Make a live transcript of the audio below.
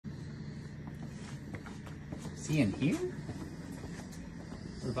he in here?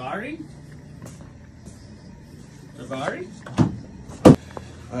 Ravari? Ravari?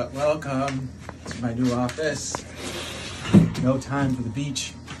 Welcome to my new office. No time for the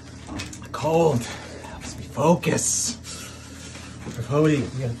beach. The cold helps me focus. Hody,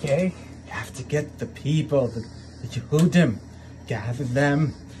 you okay? You have to get the people, the Yehudim, gather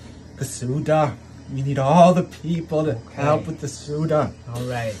them, the Seudah. We need all the people to help with the Seudah. All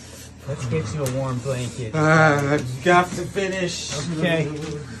right. Let's get you a warm blanket. You have to finish. Okay.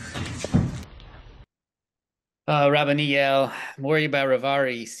 Rabbaniel, I'm worried about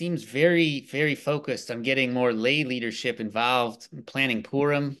Ravari. He seems very, very focused on getting more lay leadership involved in planning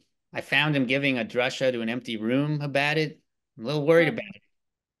Purim. I found him giving a drasha to an empty room about it. I'm a little worried about it.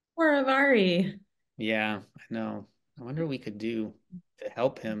 Poor Avari. Yeah, I know. I wonder what we could do to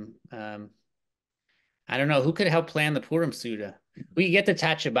help him. I don't know. Who could help plan the Purim Seudah? We could get the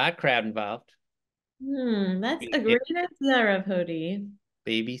Tat Shabbat crowd involved. That's a great idea, Rav Hody.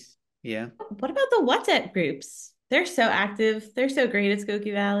 Babies. Yeah. What about the WhatsApp groups? They're so active. They're so great at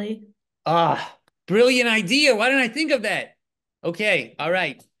Skokie Valley. Ah, brilliant idea. Why didn't I think of that? Okay. All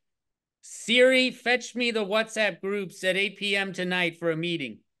right. Siri, fetch me the WhatsApp groups at 8 p.m. tonight for a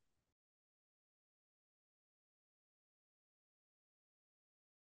meeting.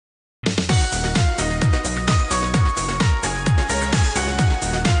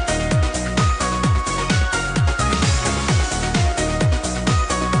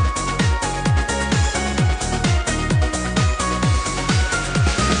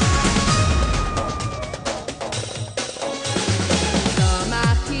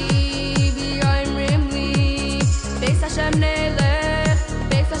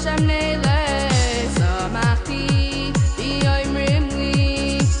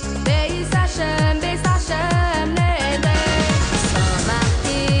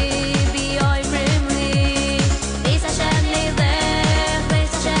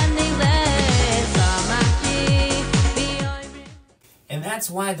 That's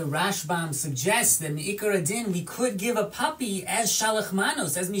why the Rashbam suggests that Me'ikar Adin, we could give a puppy as Shalach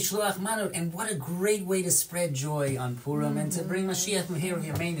Manos, as Mishloach Manos, and what a great way to spread joy on Purim and to bring Mashiach Meher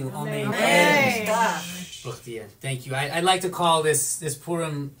Yameinu. Amen. Thank you. I'd like to call this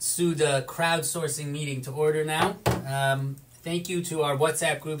Purim Seudah crowdsourcing meeting to order now. Thank you to our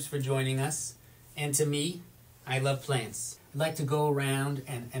WhatsApp groups for joining us, and to me. I love plants. I'd like to go around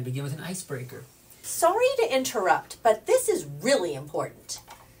and begin with an icebreaker. Sorry to interrupt, but this is really important.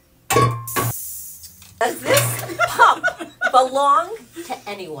 Does this pump belong to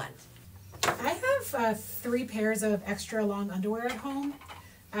anyone? I have 3 pairs of extra long underwear at home.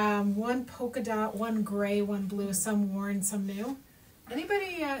 One polka dot, one gray, one blue, some worn, some new.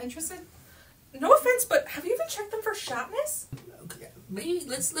 Anybody interested? No offense, but have you even checked them for shatnez? Okay, maybe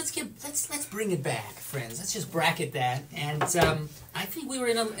let's bring it back, friends. Let's just bracket that, and I think we were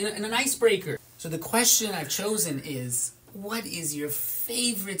in an icebreaker. So the question I've chosen is, what is your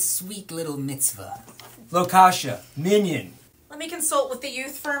favorite sweet little mitzvah? Lokasha, minion. Let me consult with the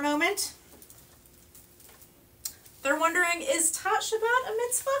youth for a moment. They're wondering, is Tat Shabbat a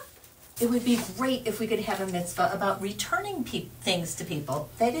mitzvah? It would be great if we could have a mitzvah about returning things to people.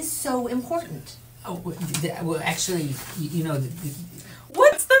 That is so important. Oh, well, actually, you know...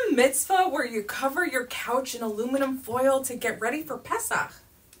 What's the mitzvah where you cover your couch in aluminum foil to get ready for Pesach?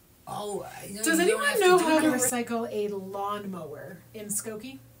 Oh, does anyone know how to recycle a lawnmower in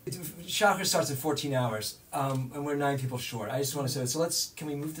Skokie? Shachar starts in 14 hours, and we're 9 people short. I just want to say, so can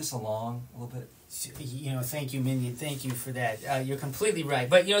we move this along a little bit? You know, thank you, Minion. Thank you for that. You're completely right.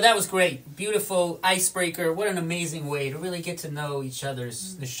 But, you know, that was great. Beautiful icebreaker. What an amazing way to really get to know each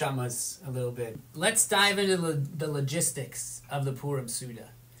other's neshamas a little bit. Let's dive into the logistics of the Purim Seudah.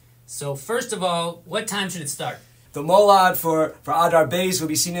 So, first of all, what time should it start? The molad for Adar Beis will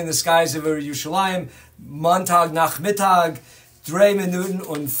be seen in the skies over Yerushalayim, Montag nach Mittag, 3 Minuten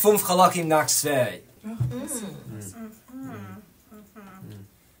und 5 Chalakim nach 2.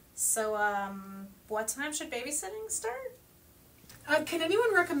 So, what time should babysitting start? Can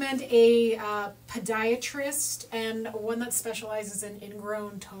anyone recommend a podiatrist and one that specializes in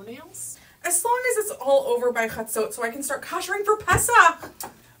ingrown toenails? As long as it's all over by Chatzot, so I can start koshering for Pesach.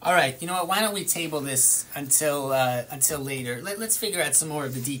 All right, you know what? Why don't we table this until later? Let's figure out some more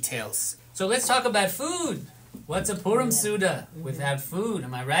of the details. So let's talk about food. What's a Purim Seudah without food?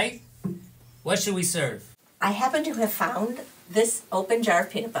 Am I right? What should we serve? I happen to have found this open jar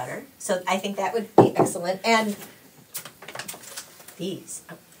of peanut butter, so I think that would be excellent. And these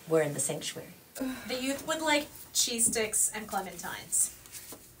were in the sanctuary. The youth would like cheese sticks and clementines.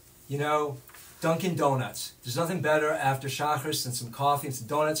 You know, Dunkin' Donuts. There's nothing better after Shachris than some coffee and some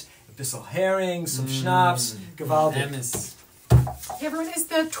donuts. bissel herring, some schnapps, gewaldig. Emes. Hey everyone, is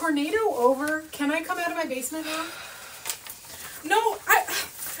the tornado over? Can I come out of my basement now? No, I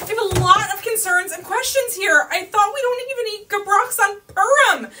have a lot of concerns and questions here. I thought we don't even eat gebrachs on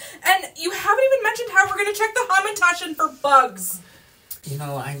Purim. And you haven't even mentioned how we're going to check the Hamantashen for bugs. You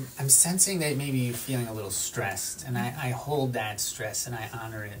know, I'm sensing that maybe you're feeling a little stressed, and I hold that stress and I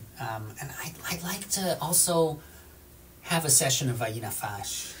honor it. And I'd like to also have a session of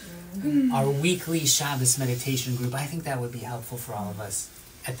Vayinafash, our weekly Shabbos meditation group. I think that would be helpful for all of us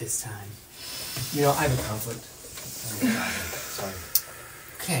at this time. You know, I have a conflict. Sorry.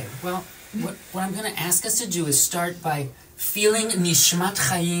 Okay, well, what I'm going to ask us to do is start by feeling Nishmat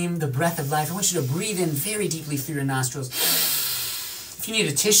Chaim, the breath of life. I want you to breathe in very deeply through your nostrils. If you need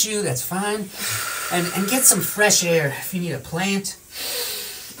a tissue, that's fine. And get some fresh air. If you need a plant,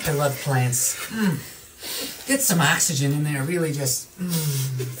 I love plants. Get some oxygen in there. Really just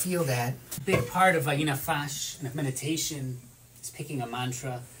feel that. A big part of Vayinafash and of meditation is picking a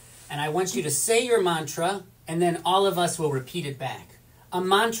mantra. And I want you to say your mantra, and then all of us will repeat it back. A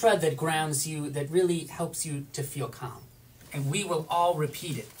mantra that grounds you, that really helps you to feel calm. And we will all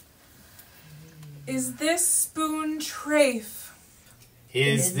repeat it. Is this spoon treif?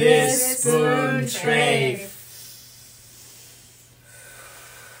 Is this spoon treif?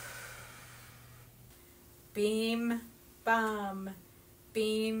 Beam, bum.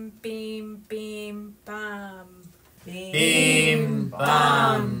 Beam, beam, beam, bum. Beam,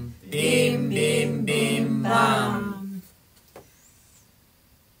 bum. Beam, beam, beam, bum.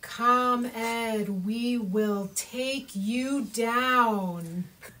 Come, Ed, we will take you down.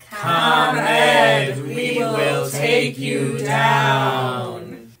 Come, Ed, we will take you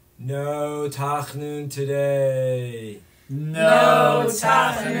down. No tachnun today. No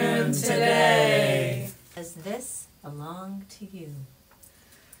tachanun today. Does this belong to you?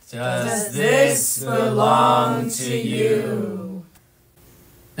 Does this belong to you?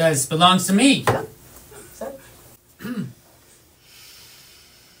 This belongs to me.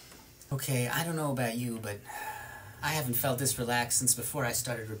 Okay, I don't know about you, but I haven't felt this relaxed since before I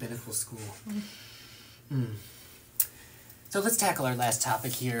started rabbinical school. So let's tackle our last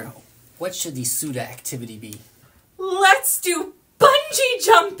topic here. What should the Seudah activity be? Let's do bungee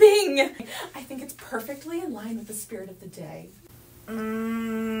jumping! I think it's perfectly in line with the spirit of the day.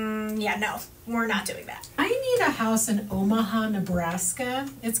 Yeah, no, we're not doing that. I need a house in Omaha, Nebraska.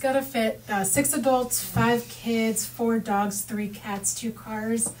 It's got to fit 6 adults, 5 kids, 4 dogs, 3 cats, 2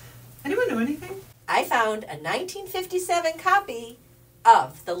 cars. Anyone know anything? I found a 1957 copy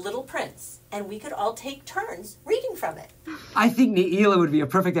of The Little Prince, and we could all take turns reading from it. I think Ne'ilah would be a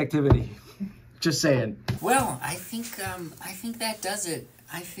perfect activity. Just saying. Well, I think that does it.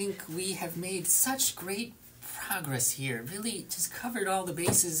 I think we have made such great progress here. Really just covered all the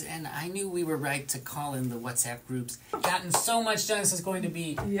bases, and I knew we were right to call in the WhatsApp groups. Gotten so much done. This is going to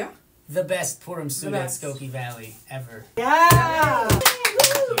be the best Purim Seudah at Skokie Valley ever. Yeah!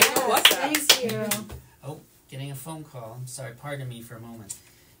 Thank you. Oh, getting a phone call. I'm sorry, pardon me for a moment.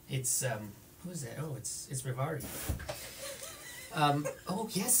 It's, who is that? Oh, it's Rivari. Oh,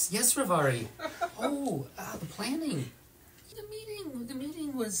 yes, Rivari. Oh, the planning. The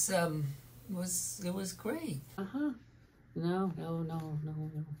meeting was it was great. No.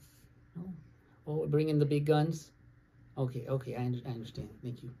 Oh, we're bringing the big guns? Okay, I understand.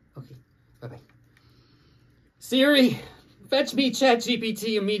 Thank you. Okay, bye-bye. Siri, fetch me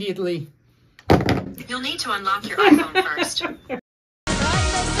ChatGPT immediately. You'll need to unlock your iPhone first.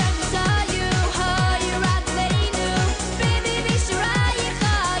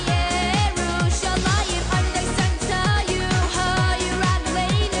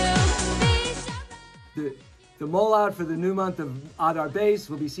 The molad for the new month of Adar Beis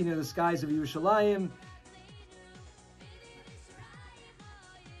will be seen in the skies of Yerushalayim.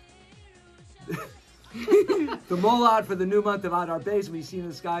 The molad for the new month of Adar Beis will be seen in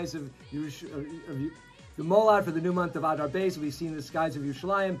the skies of Yerushalayim. The molad for the new month of Adar Beis will be seen in the skies of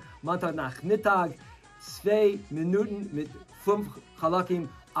Yerushalayim. Mantag nach Mittag, 2 Minuten mit 5 Chalakim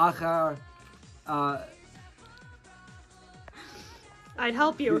achar. I'd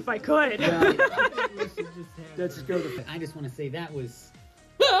help you if I could. Yeah. Let's just go to. I just want to say that was.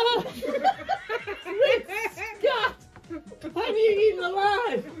 Scott! I'm eaten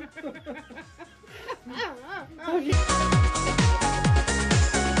alive!